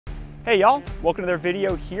Hey y'all, welcome to another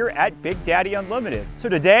video here at Big Daddy Unlimited. So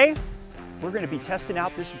today, we're going to be testing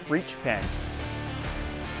out this breech pen.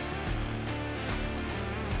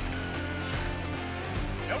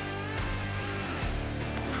 Nope.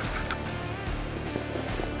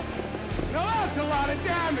 Now that's a lot of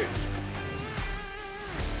damage.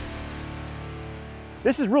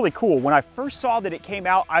 This is really cool. When I first saw that it came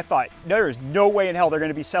out, I thought, there's no way in hell they're going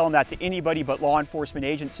to be selling that to anybody but law enforcement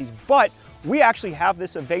agencies. But we actually have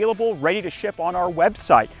this available, ready to ship on our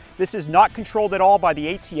website. This is not controlled at all by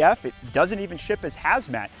the ATF. It doesn't even ship as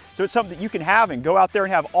hazmat. So it's something that you can have and go out there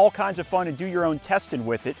and have all kinds of fun and do your own testing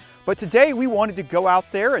with it. But today we wanted to go out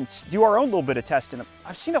there and do our own little bit of testing.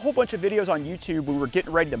 I've seen a whole bunch of videos on YouTube when we were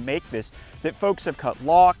getting ready to make this that folks have cut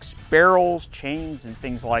locks, barrels, chains, and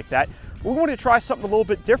things like that. We're going to try something a little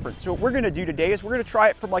bit different. So what we're going to do today is we're going to try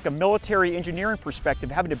it from like a military engineering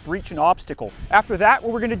perspective, having to breach an obstacle. After that,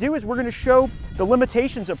 what we're going to do is we're going to show the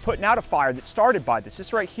limitations of putting out a fire that started by this.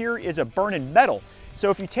 This right here is a burning metal.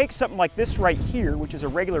 So if you take something like this right here, which is a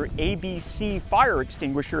regular ABC fire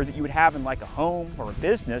extinguisher that you would have in like a home or a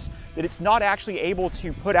business, that it's not actually able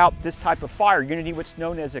to put out this type of fire. You're going to need what's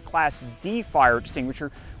known as a Class D fire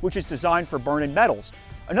extinguisher, which is designed for burning metals.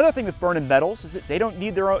 Another thing with burning metals is that they don't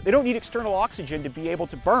need external oxygen to be able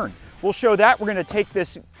to burn. We'll show that. We're going to take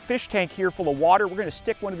this fish tank here full of water. We're going to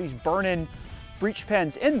stick one of these burning breech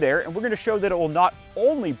pens in there, and we're going to show that it will not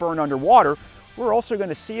only burn underwater, we're also going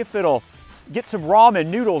to see if it'll get some ramen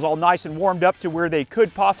noodles all nice and warmed up to where they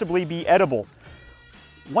could possibly be edible.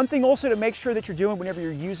 One thing also to make sure that you're doing whenever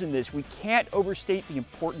you're using this, we can't overstate the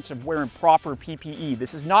importance of wearing proper PPE.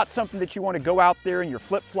 This is not something that you want to go out there in your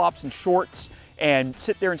flip-flops and shorts and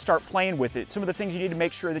sit there and start playing with it. Some of the things you need to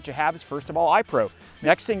make sure that you have is, first of all, eye pro.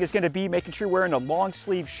 Next thing is going to be making sure you're wearing a long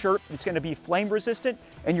sleeve shirt that's going to be flame resistant,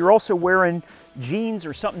 and you're also wearing jeans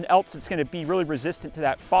or something else that's going to be really resistant to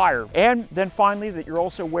that fire. And then finally, that you're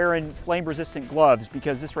also wearing flame resistant gloves,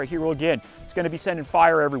 because this right here, well, again, it's going to be sending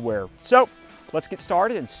fire everywhere. So let's get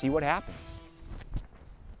started and see what happens.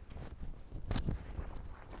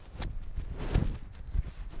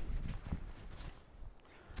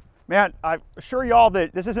 Man, I assure y'all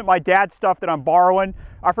that this isn't my dad's stuff that I'm borrowing.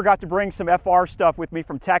 I forgot to bring some FR stuff with me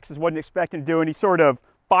from Texas, wasn't expecting to do any sort of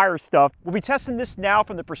fire stuff. We'll be testing this now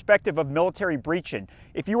from the perspective of military breaching.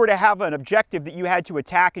 If you were to have an objective that you had to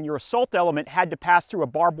attack and your assault element had to pass through a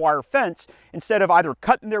barbed wire fence, instead of either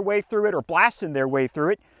cutting their way through it or blasting their way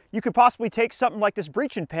through it, you could possibly take something like this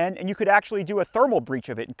breaching pen and you could actually do a thermal breach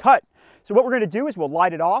of it and cut. So what we're going to do is we'll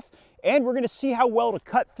light it off, and we're going to see how well to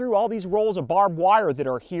cut through all these rolls of barbed wire that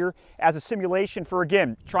are here as a simulation for,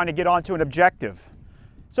 again, trying to get onto an objective.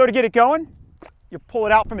 So to get it going, you pull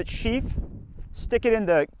it out from its sheath, stick it in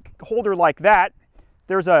the holder like that.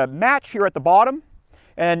 There's a match here at the bottom,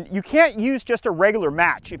 and you can't use just a regular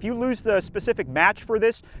match. If you lose the specific match for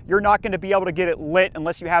this, you're not going to be able to get it lit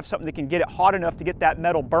unless you have something that can get it hot enough to get that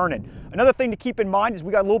metal burning. Another thing to keep in mind is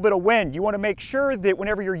we got a little bit of wind. You want to make sure that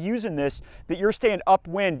whenever you're using this, that you're staying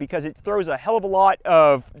upwind, because it throws a hell of a lot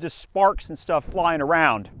of just sparks and stuff flying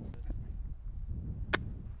around.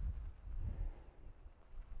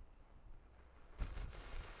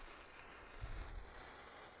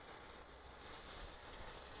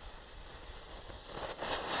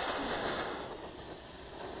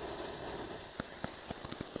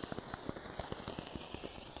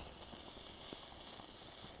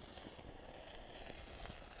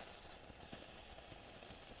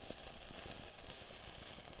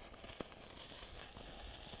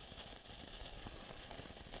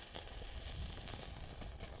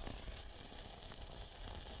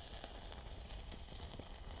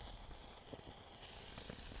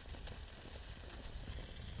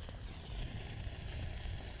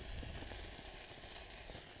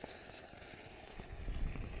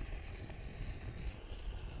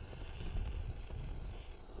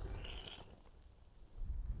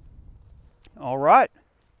 All right,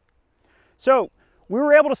 so we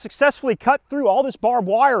were able to successfully cut through all this barbed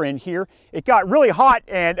wire in here. It got really hot,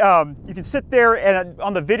 and you can sit there, and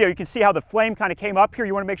on the video you can see how the flame kind of came up here.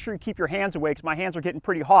 You want to make sure you keep your hands away, because my hands are getting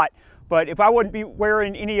pretty hot. But if I wouldn't be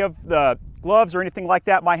wearing any of the gloves or anything like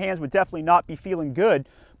that, my hands would definitely not be feeling good.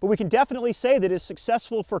 But we can definitely say that it's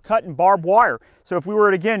successful for cutting barbed wire. So if we were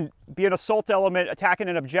to, again, be an assault element attacking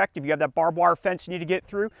an objective, you have that barbed wire fence you need to get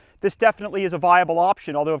through, this definitely is a viable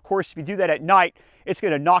option. Although, of course, if you do that at night, it's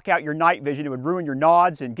going to knock out your night vision. It would ruin your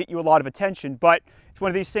nods and get you a lot of attention. But it's one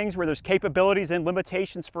of these things where there's capabilities and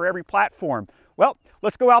limitations for every platform. Well,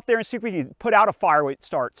 let's go out there and see if we can put out a fire when it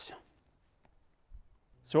starts.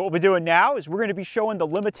 So what we'll be doing now is we're going to be showing the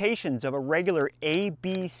limitations of a regular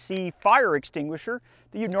ABC fire extinguisher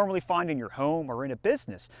that you normally find in your home or in a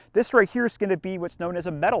business. This right here is going to be what's known as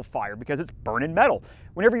a metal fire because it's burning metal.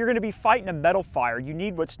 Whenever you're going to be fighting a metal fire, you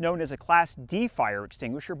need what's known as a Class D fire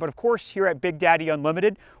extinguisher. But of course, here at Big Daddy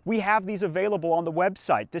Unlimited, we have these available on the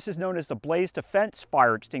website. This is known as the Blaze Defense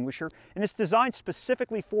fire extinguisher, and it's designed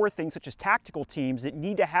specifically for things such as tactical teams that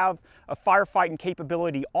need to have a firefighting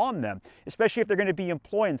capability on them, especially if they're going to be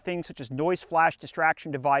employing things such as noise flash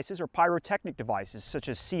distraction devices or pyrotechnic devices such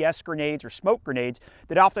as CS grenades or smoke grenades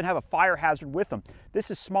that often have a fire hazard with them.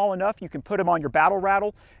 This is small enough you can put them on your battle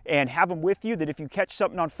rattle and have them with you that if you catch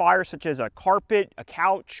something on fire such as a carpet, a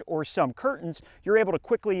couch, or some curtains, you're able to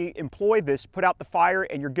quickly employ this, put out the fire,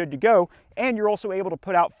 and you're good to go. And you're also able to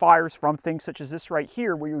put out fires from things such as this right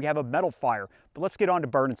here where you have a metal fire. But let's get on to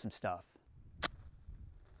burning some stuff.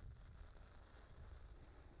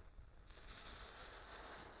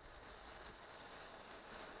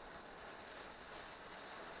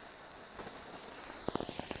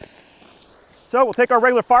 So we'll take our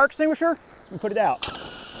regular fire extinguisher and put it out.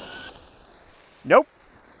 Nope.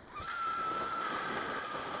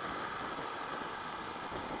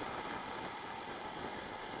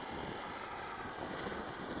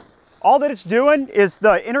 All that it's doing is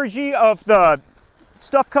the energy of the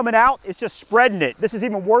stuff coming out, it's just spreading it. This is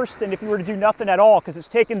even worse than if you were to do nothing at all because it's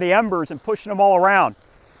taking the embers and pushing them all around.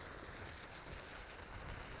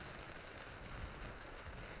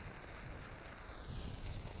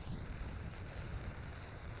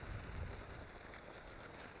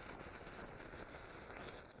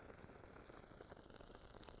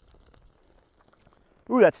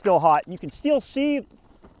 Ooh, that's still hot. You can still see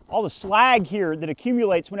all the slag here that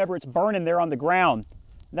accumulates whenever it's burning there on the ground.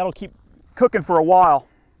 And that'll keep cooking for a while.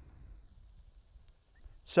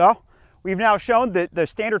 So, we've now shown that the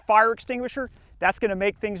standard fire extinguisher, that's going to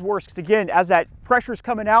make things worse. Because again, as that pressure's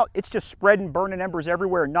coming out, it's just spreading burning embers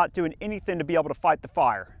everywhere and not doing anything to be able to fight the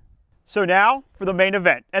fire. So now for the main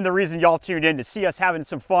event, and the reason y'all tuned in to see us having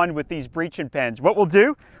some fun with these breaching pens. What we'll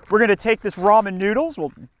do, we're going to take this ramen noodles,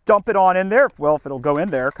 we'll dump it on in there. Well, if it'll go in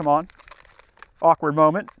there, come on. Awkward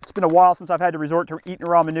moment. It's been a while since I've had to resort to eating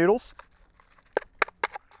ramen noodles.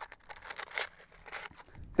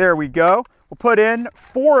 There we go. We'll put in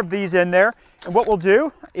 4 of these in there, and what we'll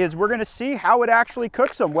do is we're going to see how it actually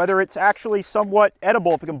cooks them, whether it's actually somewhat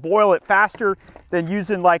edible, if we can boil it faster than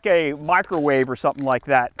using like a microwave or something like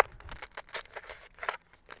that.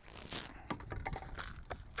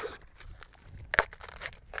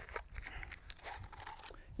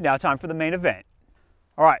 Now time for the main event.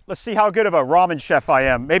 All right, let's see how good of a ramen chef I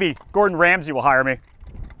am. Maybe Gordon Ramsay will hire me.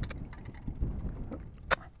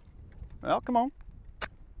 Well, come on.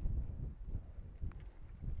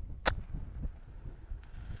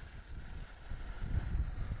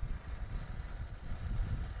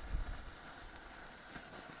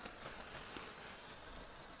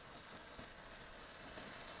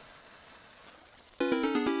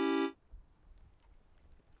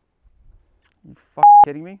 You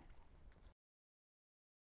kidding me?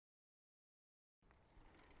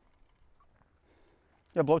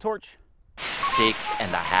 You got a blowtorch?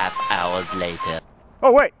 6.5 hours later.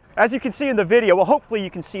 Oh wait, as you can see in the video, well hopefully you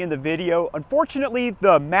can see in the video, unfortunately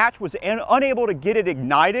the match was unable to get it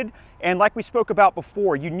ignited, and like we spoke about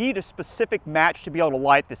before, you need a specific match to be able to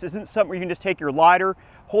light this. This isn't something where you can just take your lighter,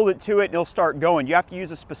 hold it to it, and it'll start going. You have to use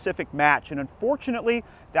a specific match, and unfortunately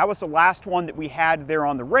that was the last one that we had there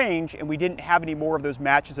on the range, and we didn't have any more of those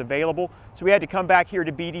matches available, so we had to come back here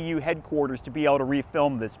to BDU headquarters to be able to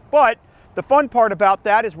refilm this. But the fun part about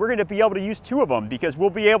that is we're going to be able to use 2 of them because we'll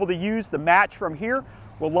be able to use the match from here.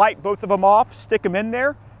 We'll light both of them off, stick them in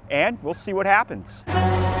there, and we'll see what happens.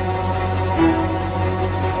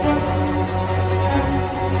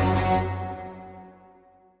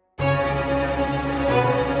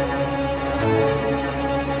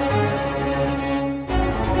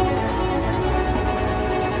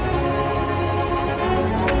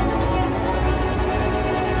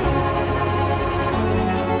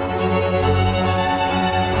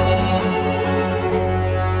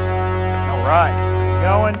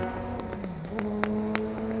 Going.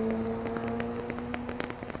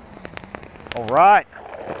 All right.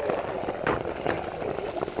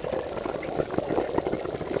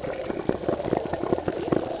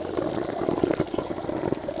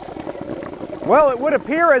 Well, it would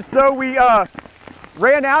appear as though we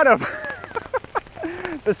ran out of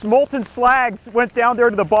this molten slags went down there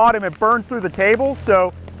to the bottom and burned through the table,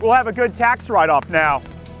 so we'll have a good tax write-off now.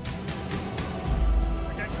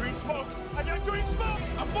 I got green smoke. I got green smoke.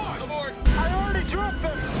 Abort. Abort. I already dropped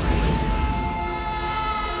them.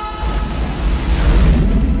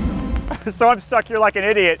 So I'm stuck here like an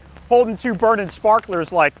idiot, holding 2 burning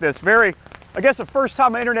sparklers like this. Very I guess the first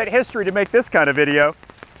time in internet history to make this kind of video.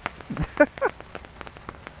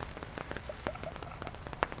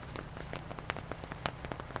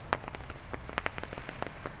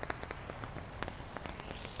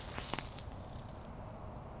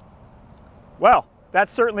 Well, that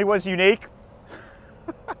certainly was unique.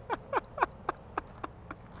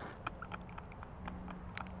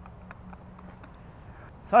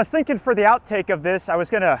 So I was thinking for the outtake of this, I was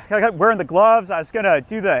wearing the gloves, I was gonna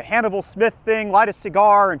do the Hannibal Smith thing, light a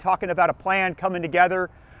cigar and talking about a plan coming together.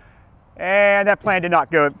 And that plan did not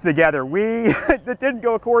go together. It didn't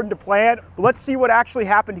go according to plan. But let's see what actually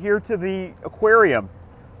happened here to the aquarium.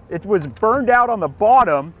 It was burned out on the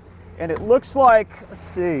bottom and it looks like, let's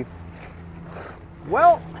see.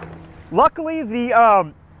 Well, luckily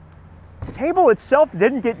the table itself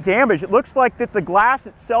didn't get damaged. It looks like that the glass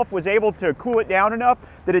itself was able to cool it down enough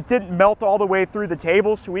that it didn't melt all the way through the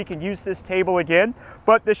table, so we can use this table again.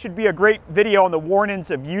 But this should be a great video on the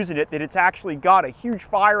warnings of using it, that it's actually got a huge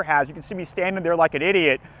fire hazard. You can see me standing there like an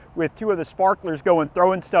idiot with two of the sparklers going,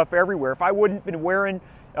 throwing stuff everywhere. If I wouldn't been wearing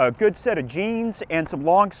a good set of jeans and some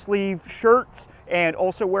long sleeve shirts and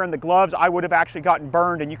also wearing the gloves, I would have actually gotten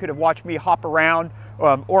burned, and you could have watched me hop around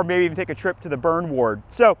or maybe even take a trip to the burn ward.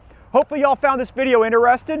 So hopefully y'all found this video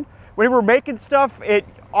interesting. When we're making stuff, it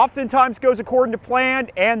oftentimes goes according to plan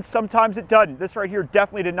and sometimes it doesn't. This right here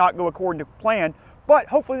definitely did not go according to plan, but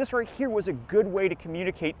hopefully this right here was a good way to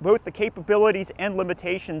communicate both the capabilities and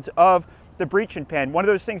limitations of the breaching pen. One of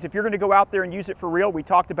those things, if you're going to go out there and use it for real, we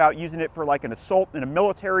talked about using it for like an assault in a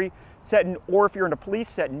military setting, or if you're in a police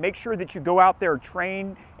setting, make sure that you go out there,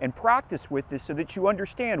 train and practice with this so that you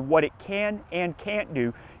understand what it can and can't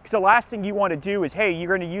do. Because the last thing you want to do is, hey, you're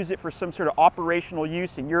going to use it for some sort of operational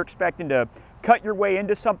use and you're expecting to cut your way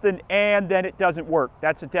into something and then it doesn't work.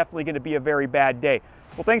 That's definitely going to be a very bad day.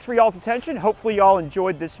 Well, thanks for y'all's attention. Hopefully y'all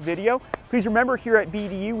enjoyed this video. Please remember, here at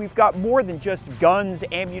BDU, we've got more than just guns,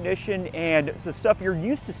 ammunition, and the stuff you're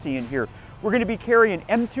used to seeing here. We're going to be carrying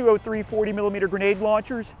M203 40mm grenade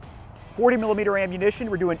launchers, 40mm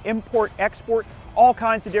ammunition. We're doing import, export, all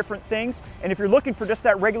kinds of different things. And if you're looking for just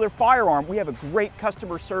that regular firearm, we have a great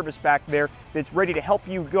customer service back there that's ready to help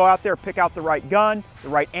you go out there, pick out the right gun, the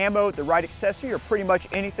right ammo, the right accessory, or pretty much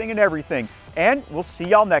anything and everything. And we'll see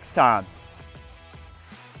y'all next time.